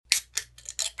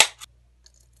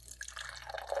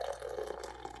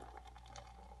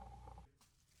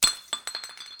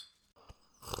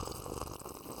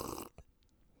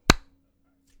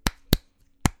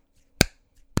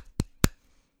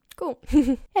go.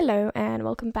 Hello and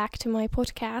welcome back to my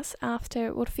podcast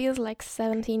after what feels like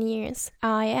 17 years.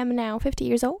 I am now 50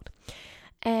 years old.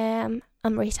 I'm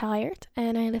retired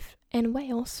and I live in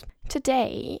Wales.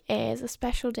 Today is a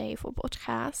special day for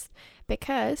podcast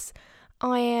because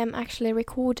I am actually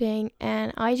recording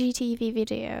an IGTV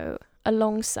video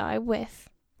alongside with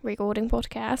recording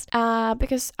podcast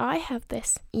because I have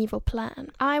this evil plan.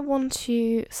 I want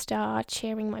to start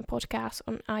sharing my podcast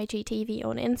on IGTV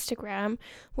on Instagram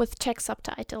with Czech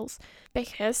subtitles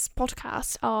because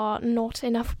podcasts are not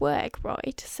enough work,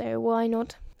 right? So why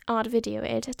not add video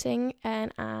editing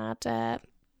and add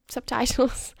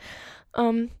subtitles?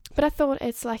 But I thought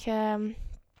it's like I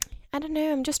don't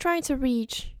know, I'm just trying to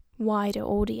reach wider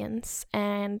audience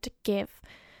and give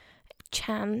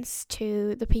chance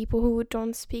to the people who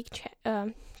don't speak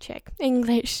Czech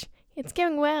English. It's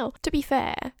going well. To be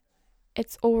fair,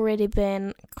 it's already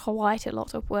been quite a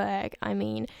lot of work. I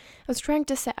mean, I was trying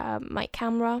to set up my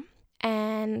camera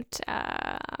and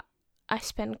I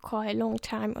spent quite a long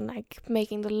time on like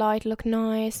making the light look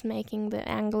nice, making the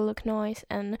angle look nice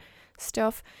and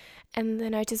stuff. And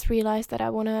then I just realized that I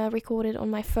want to record it on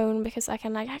my phone because I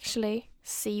can like actually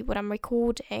see what I'm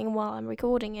recording while I'm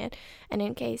recording it. And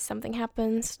in case something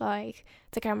happens, like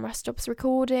the camera stops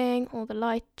recording or the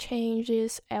light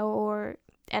changes or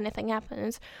anything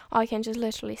happens, I can just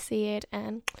literally see it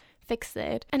and fix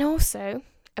it. And also,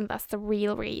 and that's the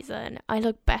real reason, I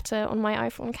look better on my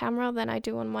iPhone camera than I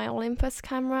do on my Olympus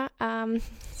camera.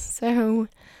 So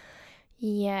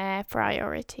yeah,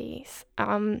 priorities.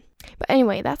 But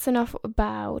anyway, that's enough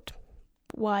about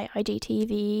why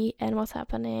IGTV and what's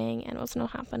happening and what's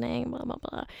not happening, blah blah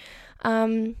blah.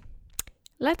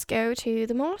 Let's go to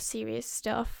the more serious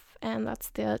stuff, and that's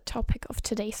the topic of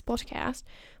today's podcast,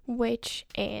 which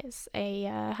is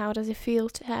how does it feel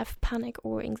to have panic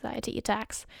or anxiety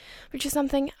attacks, which is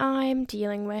something I'm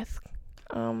dealing with.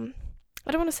 I don't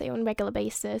want to say on a regular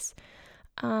basis,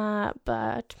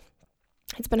 but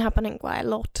it's been happening quite a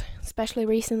lot, especially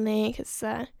recently because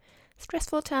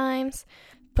stressful times.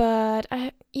 But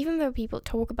even though people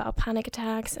talk about panic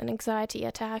attacks and anxiety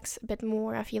attacks a bit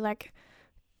more, I feel like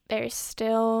there's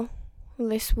still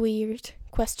this weird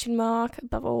question mark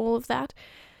above all of that.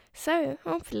 So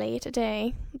hopefully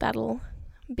today that'll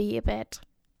be a bit,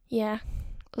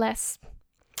 less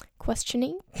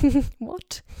questioning.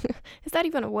 What? Is that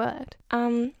even a word?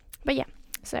 But yeah,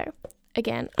 so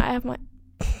again, I have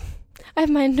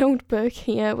my notebook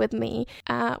here with me,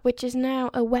 which is now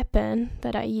a weapon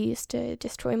that I use to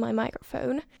destroy my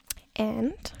microphone.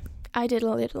 And I did a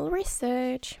little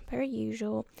research, very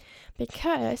usual,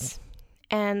 because,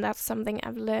 and that's something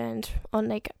I've learned on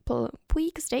a couple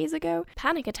of days ago,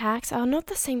 panic attacks are not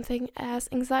the same thing as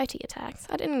anxiety attacks.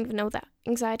 I didn't even know that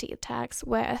anxiety attacks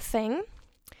were a thing,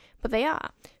 but they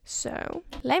are. So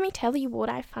let me tell you what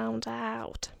I found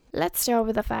out. Let's start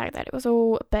with the fact that it was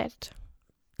all a bit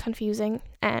confusing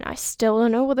and I still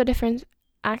don't know what the difference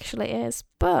actually is,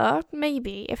 but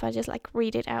maybe if I just like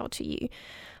read it out to you,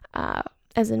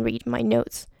 as in read my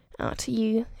notes to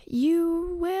you,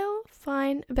 you will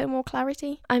find a bit more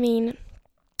clarity. I mean,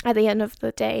 at the end of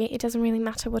the day, it doesn't really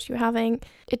matter what you're having.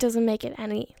 It doesn't make it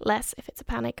any less if it's a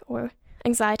panic or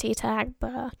anxiety attack,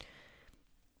 but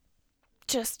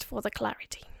just for the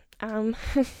clarity.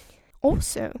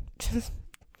 Also,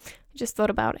 just thought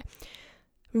about it.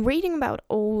 Reading about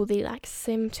all the like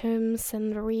symptoms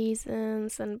and the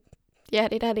reasons and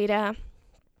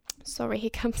sorry,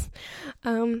 hiccups,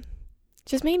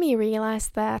 just made me realize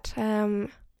that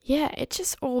it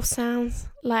just all sounds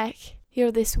like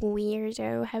you're this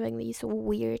weirdo having these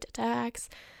weird attacks,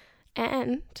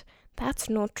 and that's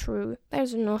not true.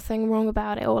 There's nothing wrong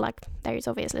about it, or like there's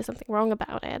obviously something wrong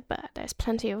about it, but there's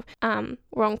plenty of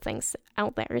wrong things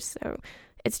out there. So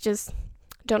it's just,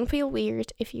 don't feel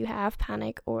weird if you have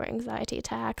panic or anxiety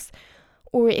attacks,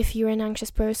 or if you're an anxious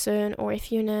person, or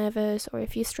if you're nervous, or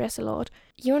if you stress a lot.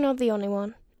 You're not the only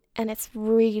one, and it's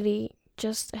really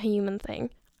just a human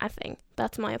thing, I think.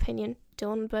 That's my opinion.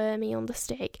 Don't burn me on the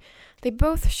stake. They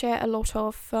both share a lot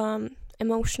of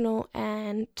emotional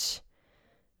and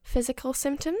physical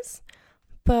symptoms,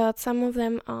 but some of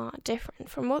them are different.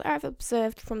 From what I've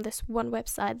observed from this one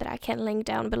website that I can link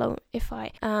down below if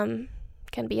I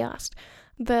can be asked,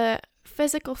 the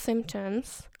physical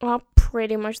symptoms are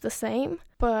pretty much the same,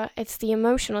 but it's the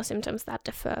emotional symptoms that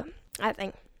differ, I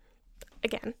think.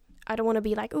 Again, I don't want to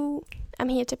be like, ooh, I'm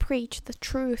here to preach the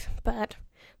truth, but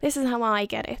this is how I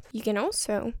get it. You can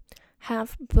also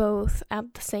have both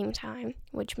at the same time,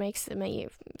 which makes me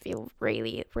feel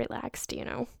really relaxed,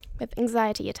 With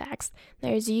anxiety attacks,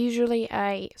 there's usually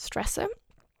a stressor,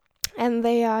 and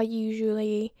they are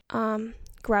usually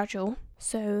gradual.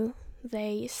 So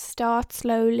they start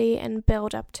slowly and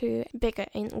build up to a bigger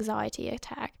anxiety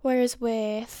attack. Whereas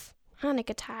with panic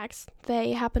attacks,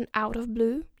 they happen out of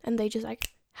blue and they just like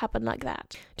happen like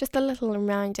that. Just a little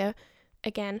reminder,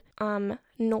 again, I'm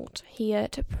not here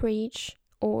to preach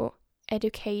or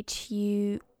educate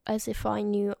you as if I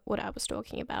knew what I was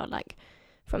talking about, like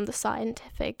from the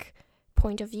scientific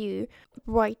point of view.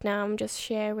 Right now I'm just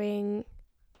sharing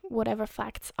whatever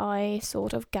facts I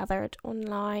sort of gathered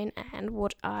online and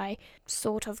what I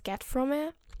sort of get from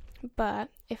it. But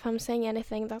if I'm saying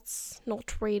anything that's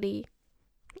not really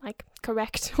like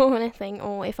correct or anything,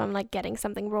 or if I'm like getting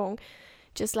something wrong,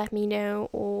 just let me know,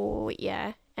 or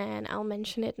and I'll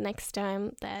mention it next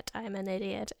time that I'm an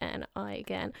idiot and I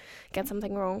again get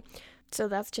something wrong. So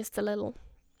that's just a little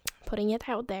putting it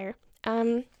out there.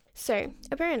 So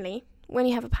apparently when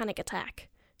you have a panic attack,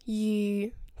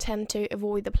 you tend to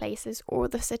avoid the places or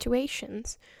the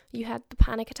situations you had the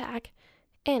panic attack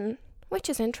in, which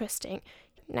is interesting.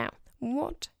 Now,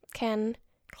 what can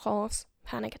cause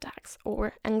panic attacks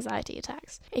or anxiety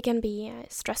attacks? It can be a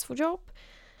stressful job,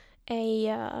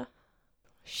 I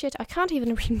can't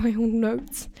even read my own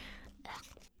notes.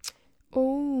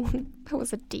 Oh, that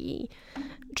was a D.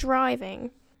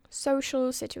 Driving,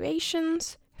 social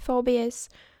situations, phobias.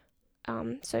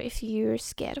 So if you're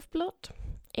scared of blood,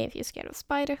 if you're scared of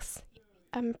spiders,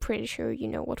 I'm pretty sure you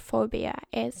know what phobia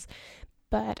is,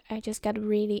 but I just got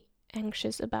really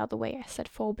anxious about the way I said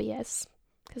phobias,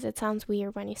 because it sounds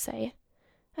weird when you say it.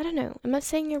 I don't know, am I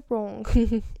saying it wrong?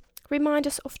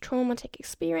 Reminders of traumatic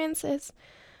experiences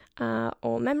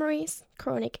or memories,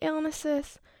 chronic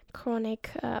illnesses,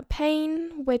 chronic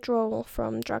pain, withdrawal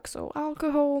from drugs or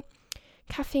alcohol,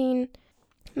 caffeine,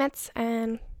 meds,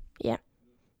 and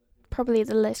probably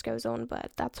the list goes on,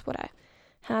 but that's what I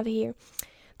have here.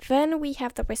 Then we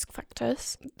have the risk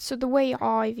factors. So the way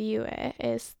I view it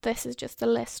is this is just a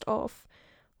list of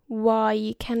why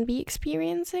you can be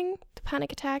experiencing the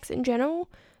panic attacks in general,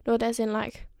 not as in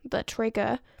like the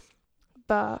trigger,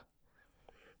 but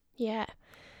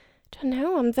don't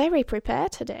know, I'm very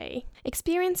prepared today.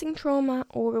 Experiencing trauma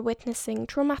or witnessing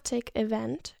traumatic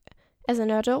event as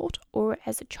an adult or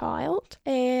as a child.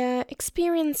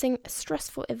 Experiencing a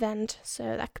stressful event,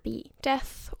 so that could be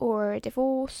death or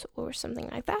divorce or something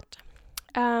like that.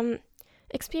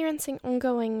 Experiencing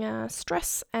ongoing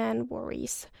stress and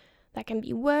worries. That can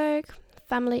be work,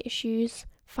 family issues,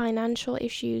 financial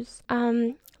issues.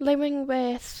 Living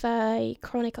with a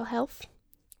chronic health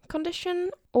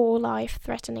condition or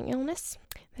life-threatening illness.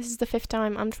 This is the 5th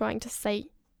time I'm trying to say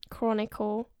chronic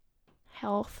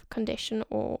health condition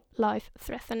or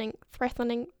life-threatening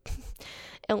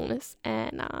illness,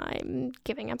 and I'm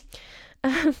giving up.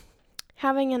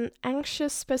 Having an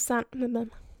anxious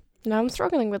Now I'm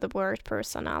struggling with the word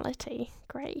personality.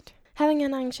 Great. Having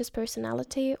an anxious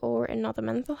personality or another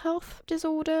mental health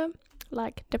disorder,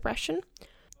 like depression.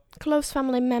 Close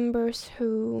family members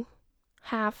who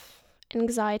have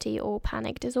anxiety or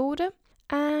panic disorder.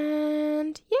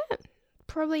 And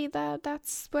probably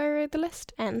that's where the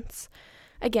list ends.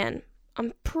 Again,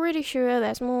 I'm pretty sure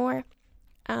there's more.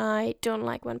 I don't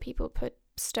like when people put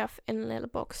stuff in little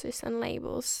boxes and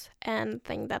labels and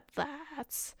think that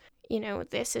that's,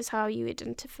 this is how you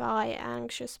identify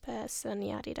anxious person,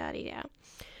 yada yada yada.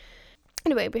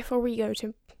 Anyway, before we go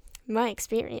to my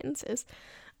experiences,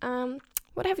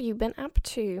 what have you been up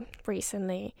to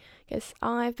recently? Because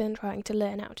I've been trying to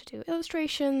learn how to do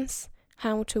illustrations,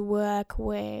 how to work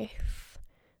with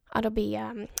Adobe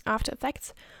After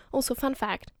Effects. Also, fun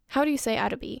fact, how do you say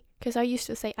Adobe? Because I used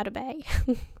to say Adobe,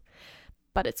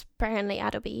 but it's apparently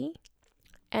Adobe.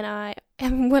 And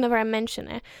whenever I mention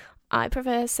it, I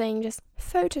prefer saying just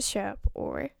Photoshop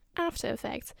or After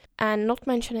Effects and not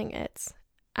mentioning it's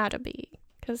Adobe.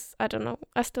 Because I don't know,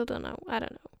 I still don't know, I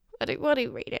don't know. What do you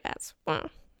read it as?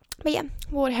 But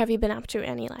what have you been up to?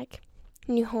 Any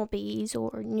new hobbies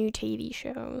or new TV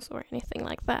shows or anything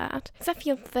like that? Because I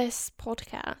feel this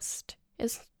podcast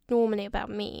is normally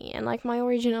about me, and my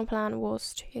original plan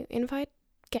was to invite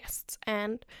guests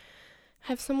and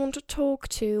have someone to talk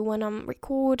to when I'm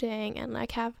recording and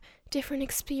have different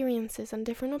experiences and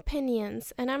different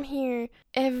opinions. And I'm here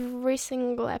every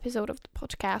single episode of the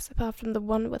podcast, apart from the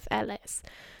one with Alice,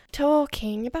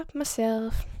 talking about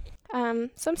myself. So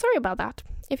I'm sorry about that.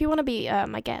 If you want to be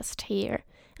my guest here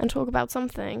and talk about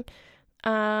something,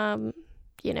 that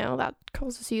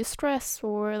causes you stress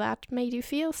or that made you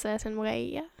feel a certain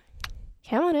way,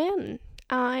 come on in.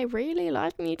 I really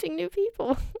like meeting new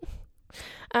people.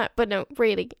 But no,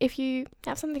 really, if you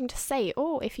have something to say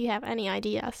or if you have any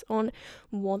ideas on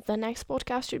what the next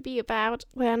podcast should be about,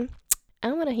 then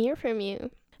I want to hear from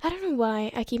you. I don't know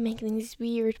why I keep making these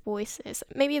weird voices.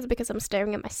 Maybe it's because I'm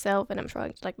staring at myself and I'm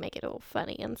trying to like make it all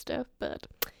funny and stuff, but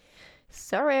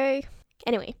sorry.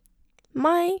 Anyway,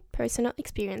 my personal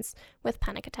experience with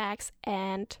panic attacks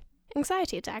and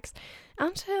anxiety attacks.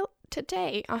 Until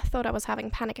today, I thought I was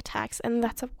having panic attacks, and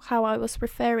that's how I was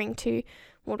referring to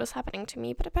what was happening to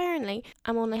me, but apparently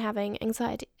I'm only having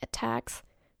anxiety attacks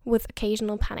with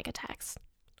occasional panic attacks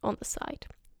on the side,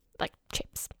 like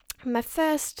chips. My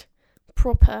first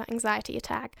proper anxiety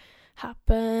attack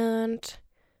happened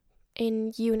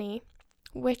in uni,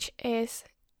 which is,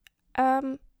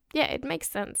 it makes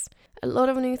sense. A lot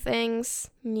of new things,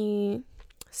 new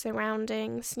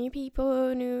surroundings, new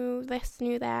people, new this,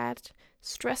 new that,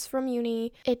 stress from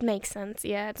uni. It makes sense,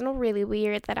 yeah. It's not really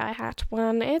weird that I had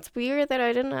one. It's weird that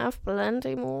I didn't have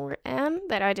plenty more and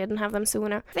that I didn't have them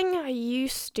sooner. I think I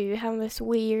used to have this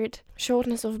weird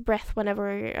shortness of breath whenever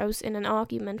I was in an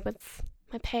argument with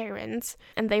my parents,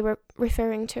 and they were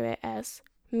referring to it as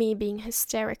me being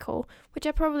hysterical, which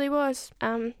I probably was.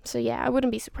 So yeah, I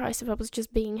wouldn't be surprised if I was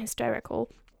just being hysterical.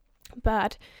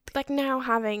 But like now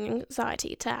having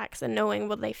anxiety attacks and knowing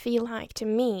what they feel like to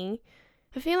me,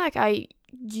 I feel like I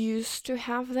used to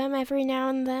have them every now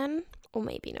and then, or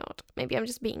maybe not. Maybe I'm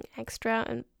just being extra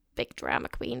and big drama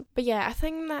queen. But yeah, I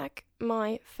think like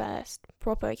my first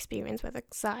proper experience with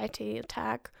anxiety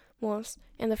attack was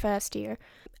in the first year.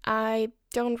 I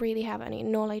don't really have any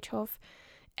knowledge of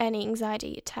any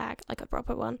anxiety attack, like a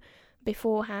proper one,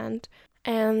 beforehand.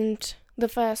 And the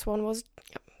first one was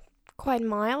quite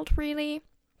mild, really.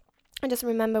 I just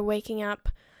remember waking up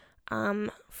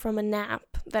from a nap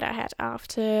that I had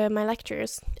after my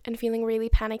lectures and feeling really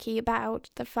panicky about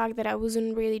the fact that I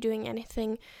wasn't really doing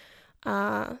anything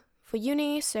for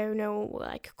uni, so no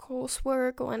like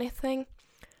coursework or anything.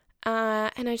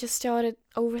 And I just started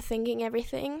overthinking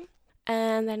everything.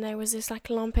 And then there was this like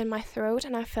lump in my throat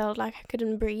and I felt like I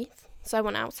couldn't breathe. So I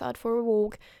went outside for a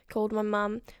walk, called my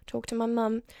mum, talked to my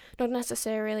mum, not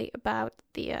necessarily about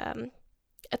the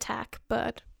attack,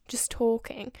 but just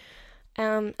talking.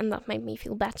 And that made me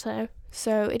feel better.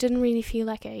 So it didn't really feel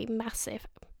like a massive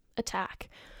attack.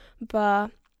 But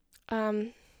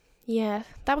yeah,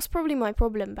 that was probably my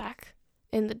problem back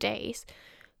in the days.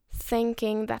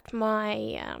 Thinking that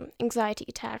my anxiety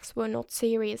attacks were not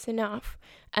serious enough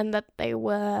and that they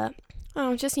were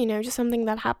just something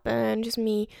that happened, just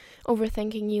me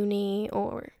overthinking uni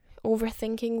or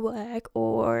overthinking work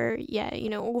or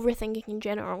overthinking in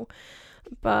general.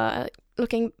 But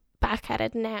looking back at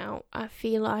it now, I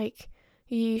feel like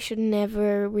you should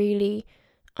never really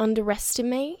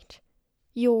underestimate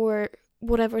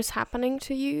whatever's happening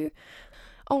to you.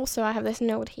 Also, I have this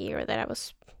note here that I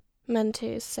was meant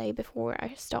to say before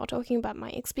I start talking about my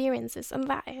experiences, and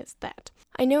that is that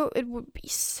I know it would be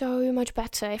so much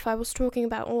better if I was talking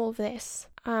about all of this,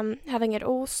 having it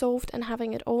all solved and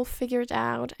having it all figured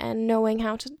out and knowing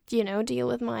how to, deal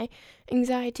with my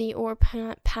anxiety or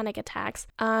panic attacks,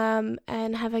 and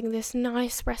having this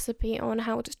nice recipe on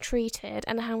how to treat it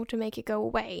and how to make it go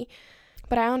away.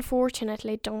 But I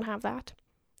unfortunately don't have that.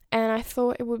 And I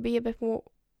thought it would be a bit more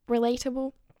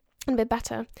relatable and a bit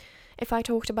better if I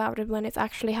talked about it when it's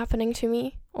actually happening to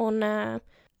me on,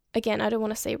 again, I don't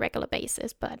want to say regular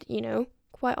basis, but,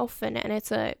 quite often, and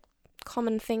it's a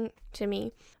common thing to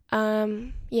me.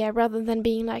 Rather than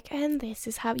being like, and this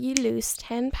is how you lose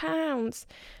 10 pounds.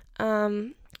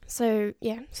 So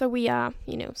we are,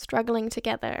 struggling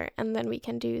together, and then we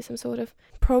can do some sort of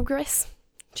progress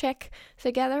check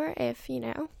together if,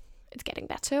 it's getting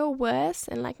better or worse,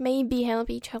 and like maybe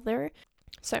help each other.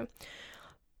 So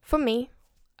for me,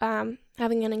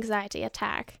 having an anxiety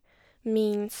attack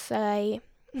means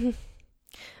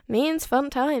means fun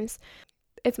times.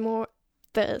 It's more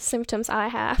the symptoms I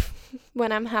have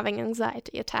when I'm having an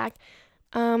anxiety attack.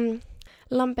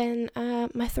 Lump in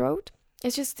my throat.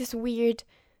 It's just this weird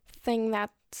thing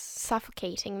that's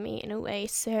suffocating me in a way,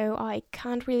 so I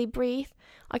can't really breathe,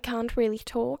 I can't really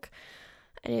talk,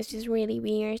 and it's just really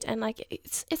weird. And like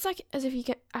it's like as if you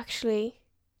can actually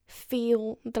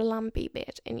feel the lumpy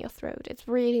bit in your throat. It's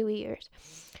really weird.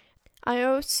 I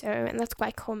also, and that's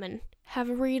quite common, have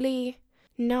really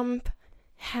numb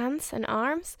hands and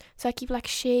arms, so I keep like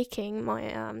shaking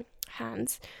my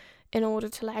hands in order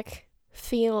to like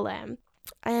feel them,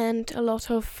 and a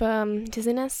lot of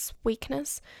dizziness,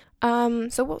 weakness.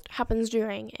 So what happens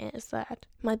during is that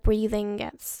my breathing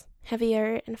gets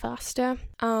heavier and faster.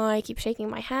 I keep shaking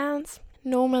my hands.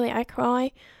 Normally I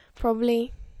cry,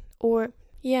 probably, or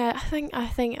yeah, I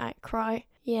think I cry.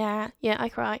 Yeah, I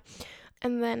cry.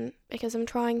 And then because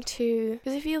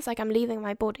it feels like I'm leaving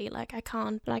my body, like I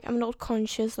can't, like I'm not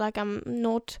conscious, like I'm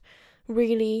not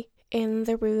really in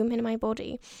the room, in my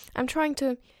body. I'm trying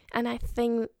to, and I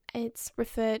think it's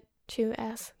referred to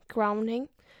as grounding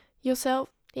yourself.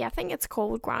 Yeah, I think it's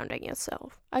called grounding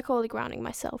yourself. I call it grounding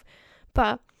myself.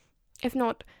 But if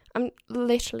not, I'm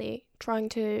literally trying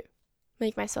to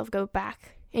make myself go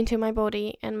back into my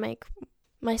body and make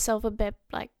myself a bit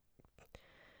like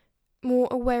more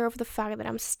aware of the fact that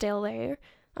I'm still there.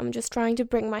 I'm just trying to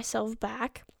bring myself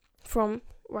back from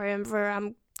wherever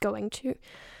I'm going to.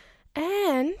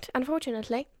 And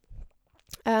unfortunately,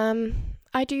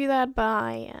 I do that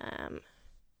by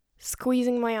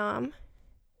squeezing my arm,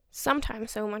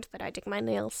 sometimes so much that I dig my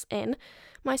nails in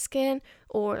my skin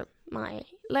or my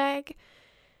leg.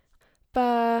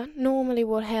 But normally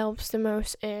what helps the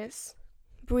most is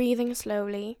breathing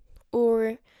slowly,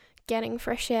 or getting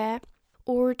fresh air,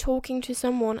 or talking to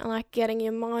someone and like getting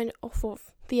your mind off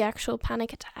of the actual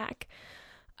panic attack.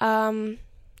 But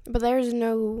there's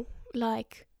no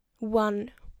like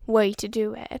one way to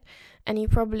do it, and you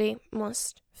probably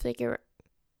must figure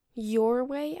your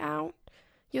way out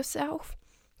yourself,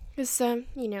 because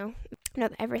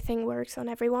not everything works on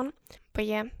everyone. But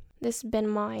yeah, this has been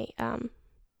my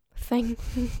thing.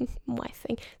 My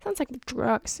thing sounds like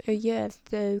drugs. Oh yeah,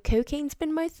 so cocaine's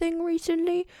been my thing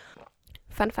recently.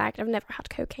 Fun fact, I've never had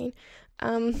cocaine.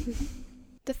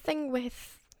 The thing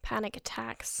with panic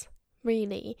attacks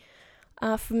really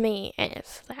for me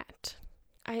is that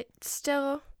I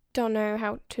still don't know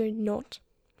how to not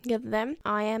get them.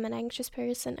 I am an anxious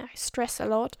person. I stress a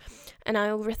lot and I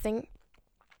overthink.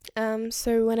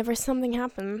 So whenever something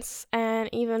happens, and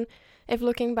even if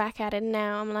looking back at it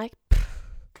now, I'm like,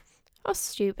 how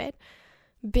stupid.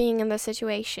 Being in the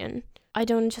situation, I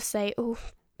don't just say, oh,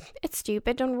 it's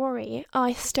stupid, don't worry.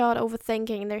 I start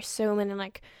overthinking. There's so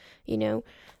many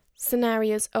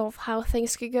scenarios of how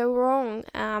things could go wrong.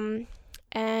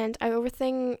 And I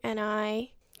overthink and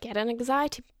I get an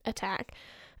anxiety attack.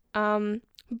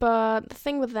 But the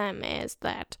thing with them is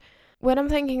that when I'm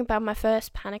thinking about my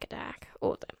first panic attack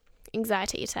or the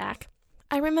anxiety attack,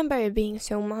 I remember it being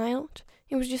so mild.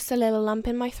 It was just a little lump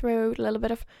in my throat, a little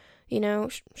bit of,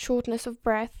 shortness of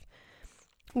breath.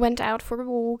 Went out for a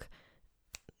walk,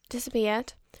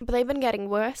 disappeared. But they've been getting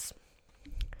worse.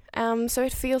 So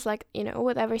it feels like,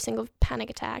 with every single panic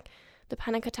attack,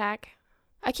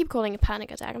 I keep calling it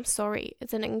panic attack, I'm sorry,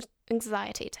 it's an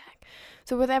anxiety attack.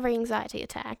 So with every anxiety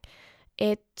attack,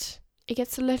 it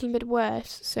gets a little bit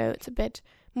worse, so it's a bit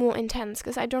more intense,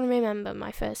 because I don't remember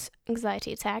my first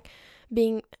anxiety attack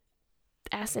being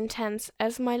as intense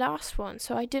as my last one,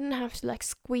 so I didn't have to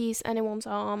squeeze anyone's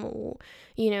arm or,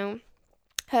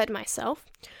 hurt myself.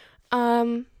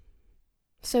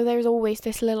 So there's always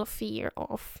this little fear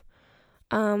of,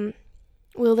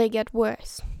 will they get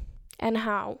worse, and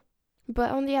how?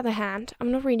 But on the other hand,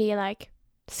 I'm not really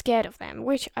scared of them,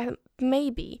 which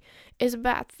maybe is a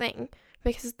bad thing,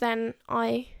 because then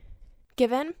I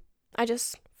give in. I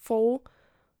just fall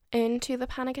into the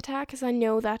panic attack because I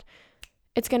know that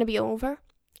it's going to be over.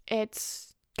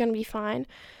 It's going to be fine.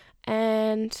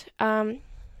 And,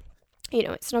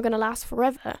 it's not going to last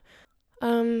forever.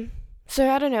 So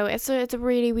I don't know. It's a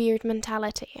really weird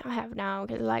mentality I have now.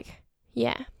 Because,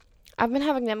 I've been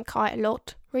having them quite a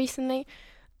lot recently.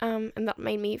 And that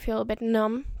made me feel a bit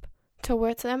numb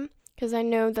towards them. Because I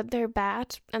know that they're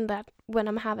bad. And that when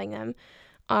I'm having them,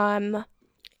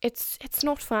 it's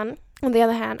not fun. On the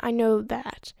other hand, I know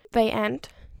that they end.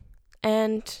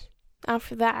 And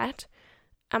after that,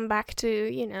 I'm back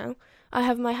to, I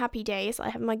have my happy days. I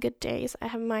have my good days. I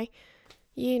have my,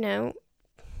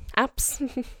 ups.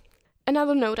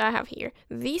 Another note I have here.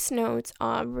 These notes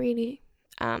are really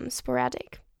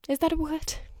sporadic. Is that a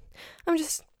word? I'm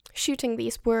just shooting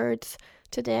these words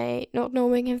today, not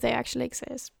knowing if they actually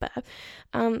exist. But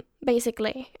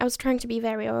basically, I was trying to be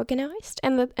very organized.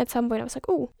 And at some point I was like,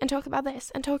 oh, and talk about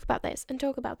this, and talk about this, and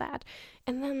talk about that.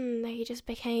 And then they just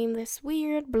became this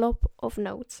weird blob of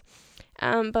notes.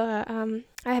 But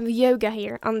I have yoga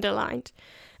here underlined.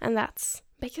 And that's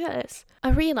because I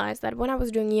realized that when I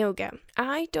was doing yoga,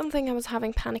 I don't think I was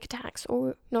having panic attacks,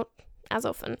 or not as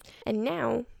often. And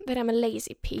now that I'm a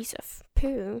lazy piece of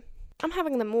poo, I'm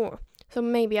having them more. So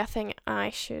maybe I think I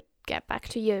should get back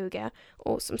to yoga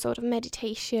or some sort of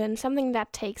meditation, something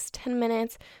that takes 10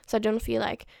 minutes, so I don't feel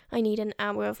like I need an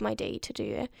hour of my day to do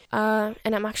it.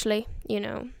 And I'm actually,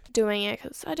 doing it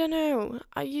because, I don't know,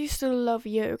 I used to love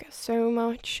yoga so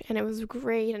much, and it was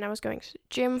great, and I was going to the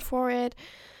gym for it,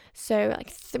 so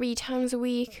 3 times a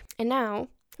week. And now,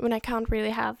 when I can't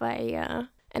really have an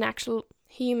actual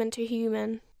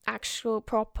human-to-human, actual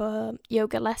proper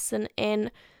yoga lesson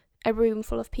in a room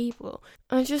full of people.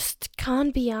 I just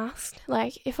can't be asked.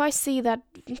 Like, if I see that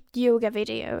yoga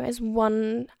video is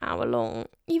 1 hour long,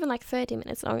 even like 30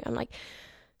 minutes long, I'm like,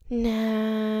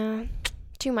 nah,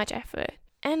 too much effort.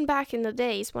 And back in the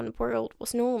days when the world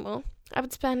was normal, I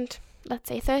would spend, let's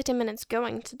say, 30 minutes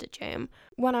going to the gym,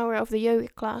 1 hour of the yoga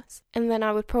class, and then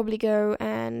I would probably go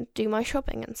and do my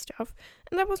shopping and stuff.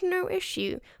 And that was no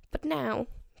issue. But now,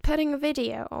 putting a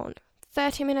video on,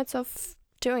 30 minutes of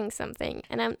doing something,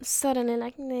 and I'm suddenly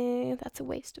like, nah, that's a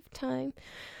waste of time.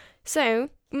 So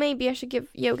maybe I should give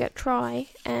yoga a try,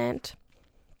 and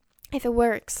if it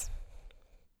works,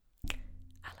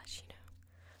 I'll let you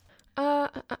know.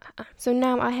 So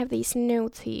now I have these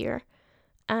notes here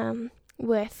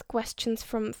with questions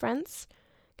from friends,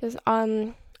 because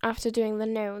after doing the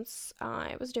notes,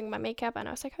 I was doing my makeup, and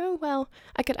I was like, oh well,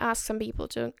 I could ask some people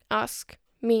to ask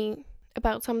me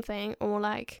about something, or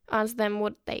like ask them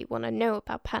what they want to know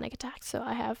about panic attacks. So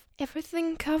I have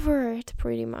everything covered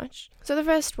pretty much. So the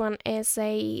first one is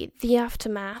the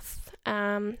aftermath,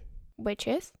 which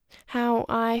is how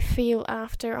I feel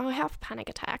after I have panic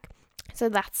attack. So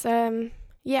that's I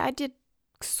did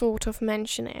sort of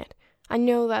mention it. I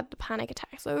know that the panic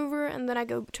attack's over, and then I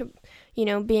go to,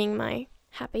 being my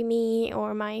happy me,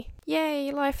 or my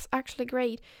yay, life's actually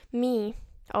great me.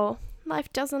 Oh,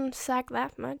 life doesn't suck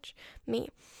that much, me.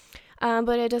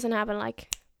 But it doesn't happen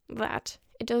like that.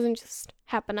 It doesn't just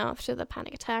happen after the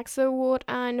panic attack. So what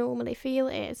I normally feel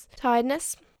is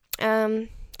tiredness.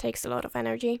 Takes a lot of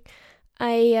energy.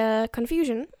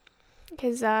 Confusion.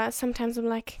 Because sometimes I'm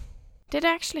like, did it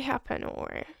actually happen?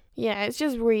 Or, yeah, it's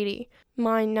just really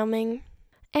mind-numbing.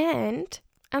 And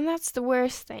that's the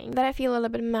worst thing, that I feel a little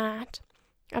bit mad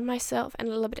at myself and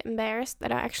a little bit embarrassed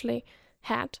that I actually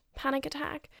had panic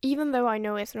attack, even though I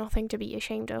know it's nothing to be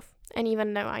ashamed of, and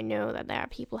even though I know that there are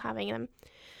people having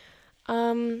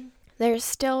them, there's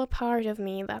still a part of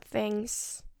me that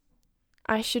thinks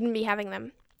I shouldn't be having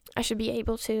them. I should be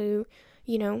able to,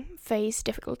 face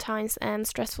difficult times and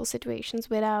stressful situations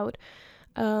without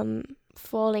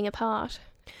falling apart.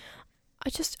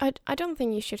 I don't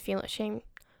think you should feel ashamed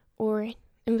or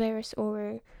embarrassed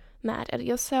or mad at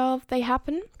yourself. They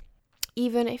happen.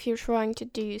 Even if you're trying to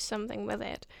do something with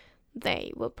it,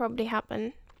 they will probably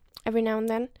happen every now and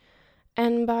then.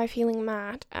 And by feeling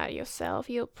mad at yourself,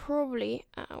 you'll probably...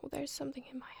 Oh, there's something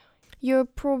in my eye. You're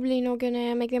probably not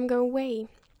gonna make them go away.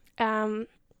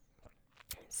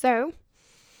 So...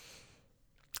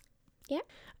 yeah.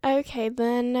 Okay,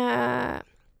 then...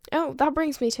 that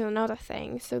brings me to another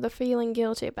thing. So the feeling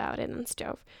guilty about it and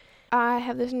stuff. I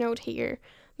have this note here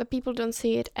that people don't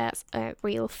see it as a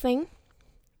real thing.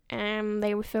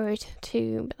 They refer it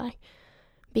to like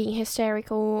being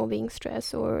hysterical or being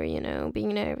stressed or,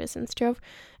 being nervous and stuff,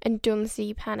 and don't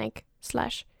see panic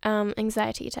 /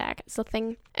 anxiety attack as a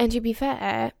thing. And to be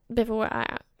fair, before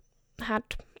I had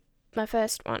my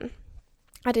first one,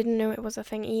 I didn't know it was a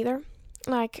thing either.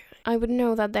 Like, I would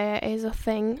know that there is a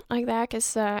thing like that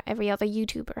because every other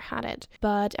YouTuber had it.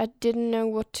 But I didn't know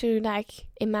what to,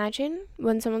 imagine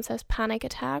when someone says panic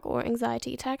attack or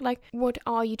anxiety attack. Like, what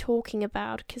are you talking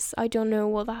about? Because I don't know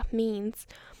what that means.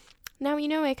 Now you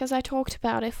know it because I talked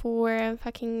about it for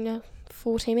fucking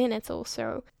 40 minutes or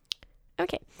so.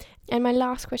 Okay, and my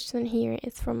last question here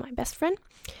is from my best friend.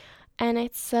 And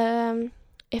it's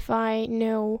if I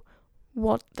know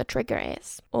what the trigger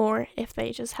is, or if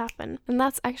they just happen. And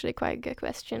that's actually quite a good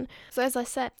question. So as I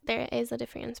said, there is a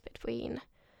difference between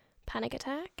panic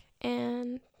attack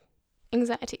and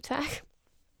anxiety attack.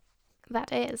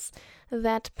 That is,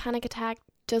 that panic attack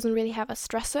doesn't really have a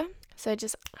stressor, so it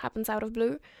just happens out of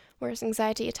blue, whereas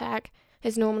anxiety attack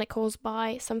is normally caused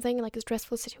by something like a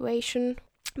stressful situation.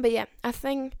 But yeah, I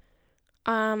think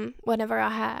whenever I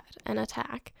had an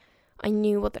attack, I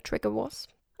knew what the trigger was.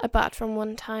 Apart from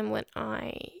one time when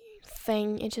I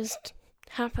think it just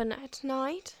happened at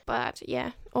night. But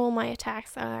yeah, all my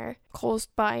attacks are caused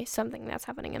by something that's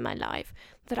happening in my life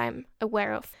that I'm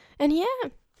aware of. And yeah,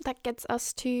 that gets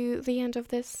us to the end of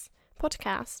this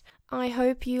podcast. I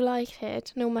hope you liked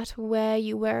it, no matter where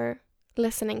you were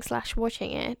listening /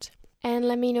 watching it. And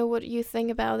let me know what you think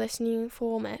about this new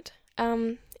format.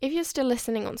 If you're still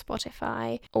listening on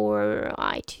Spotify or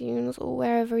iTunes or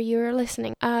wherever you're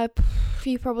listening,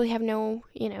 you probably have no,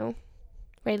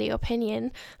 really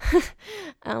opinion.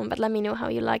 But let me know how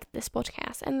you liked this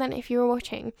podcast. And then if you're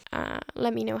watching,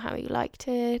 let me know how you liked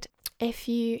it. If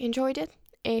you enjoyed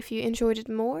it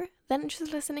more than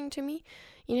just listening to me,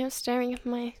 staring at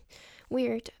my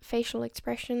weird facial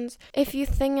expressions. If you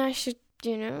think I should,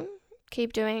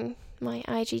 keep doing my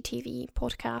IGTV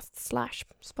podcasts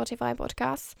 / Spotify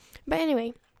podcasts. But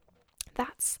anyway,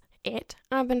 that's it.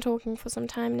 I've been talking for some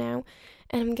time now,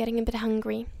 and I'm getting a bit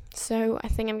hungry, so I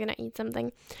think I'm gonna eat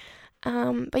something.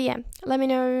 But yeah, let me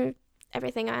know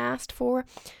everything I asked for.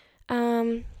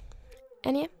 And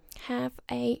yeah, have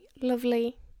a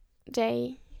lovely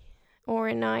day or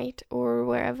a night or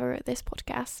wherever this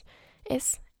podcast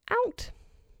is out.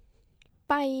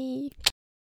 Bye.